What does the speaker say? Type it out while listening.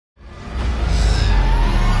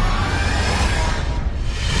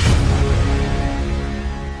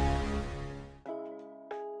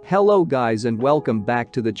Hello guys and welcome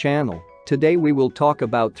back to the channel. Today we will talk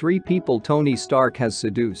about 3 people Tony Stark has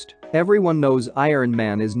seduced. Everyone knows Iron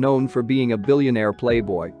Man is known for being a billionaire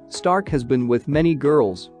playboy. Stark has been with many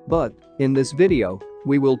girls, but in this video,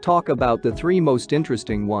 we will talk about the 3 most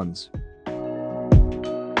interesting ones.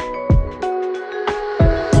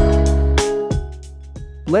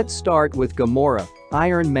 Let's start with Gamora.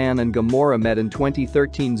 Iron Man and Gamora met in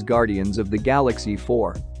 2013's Guardians of the Galaxy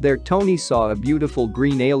 4. There Tony saw a beautiful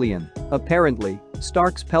green alien. Apparently,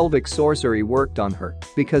 Stark's pelvic sorcery worked on her,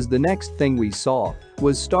 because the next thing we saw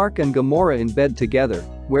was Stark and Gamora in bed together,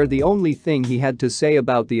 where the only thing he had to say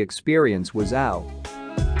about the experience was ow.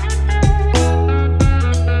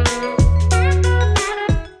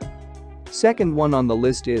 Second one on the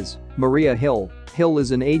list is Maria Hill. Hill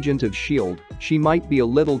is an agent of S.H.I.E.L.D. She might be a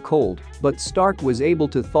little cold, but Stark was able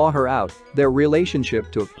to thaw her out. Their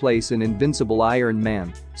relationship took place in Invincible Iron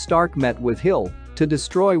Man. Stark met with Hill to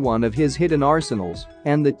destroy one of his hidden arsenals,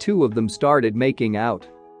 and the two of them started making out.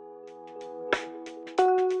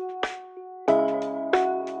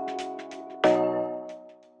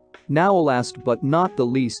 Now last but not the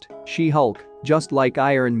least, She-Hulk. Just like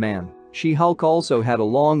Iron Man, She-Hulk also had a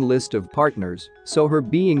long list of partners, so her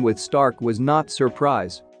being with Stark was not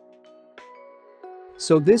surprise.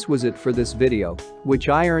 So this was it for this video. Which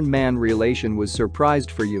Iron Man relation was surprised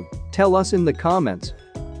for you? Tell us in the comments.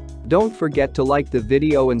 Don't forget to like the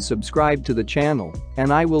video and subscribe to the channel,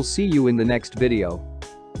 and I will see you in the next video.